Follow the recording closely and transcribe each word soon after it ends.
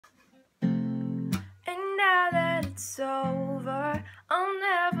it's over, I'll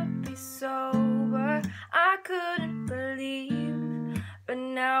never be sober. I couldn't believe, but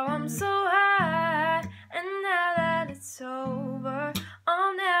now I'm so high. And now that it's over,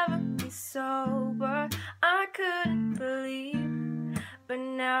 I'll never be sober. I couldn't believe, but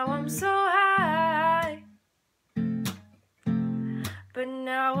now I'm so high. But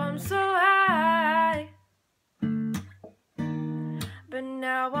now I'm so high. But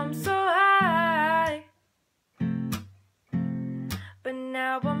now I'm so high. But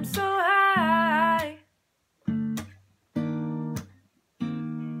now I'm so high.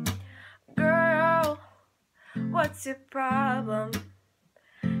 Girl, what's your problem?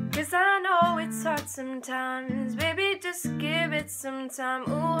 'Cause I know it's hard sometimes. Baby, just give it some time.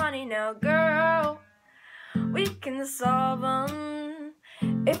 Ooh, honey, now, girl, we can solve them.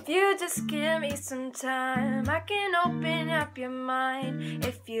 If you just give me some time, I can open up your mind.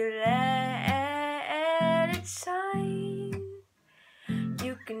 If you let it shine,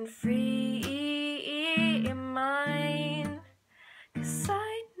 you can free your mind. 'Cause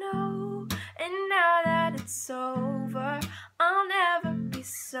I know, and now that it's over, I'll never be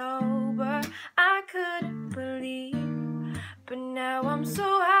sober. I couldn't believe, but now I'm so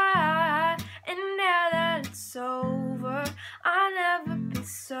high. And now that it's over, I'll never be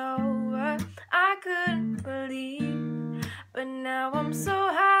sober. I couldn't believe, but now I'm so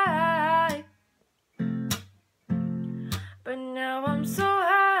high. But now I'm so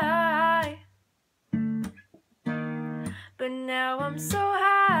high. But now I'm so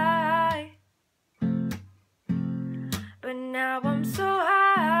high. But now I'm so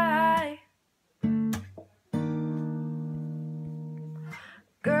high.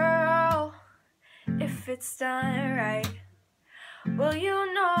 Girl, if it's done right, well,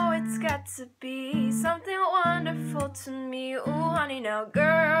 you know it's got to be something wonderful to me. Ooh, honey, now,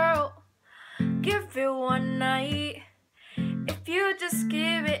 girl, give it one night. If you just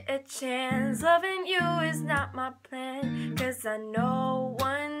give it a chance, loving you is not my plan. 'Cause I know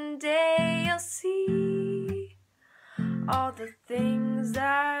one day you'll see all the things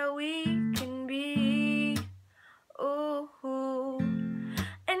that we can be. Ooh,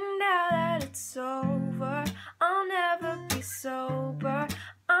 and now that it's over, I'll never be sober.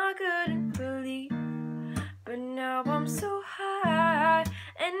 I couldn't believe, but now I'm so high.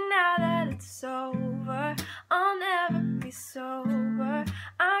 And now that it's over, I'll never be sober.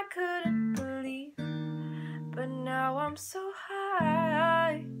 I couldn't believe, but now I'm so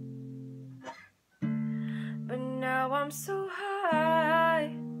high. But now I'm so high.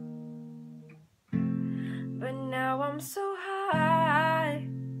 But now I'm so high.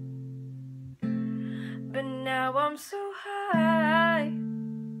 But now I'm so high.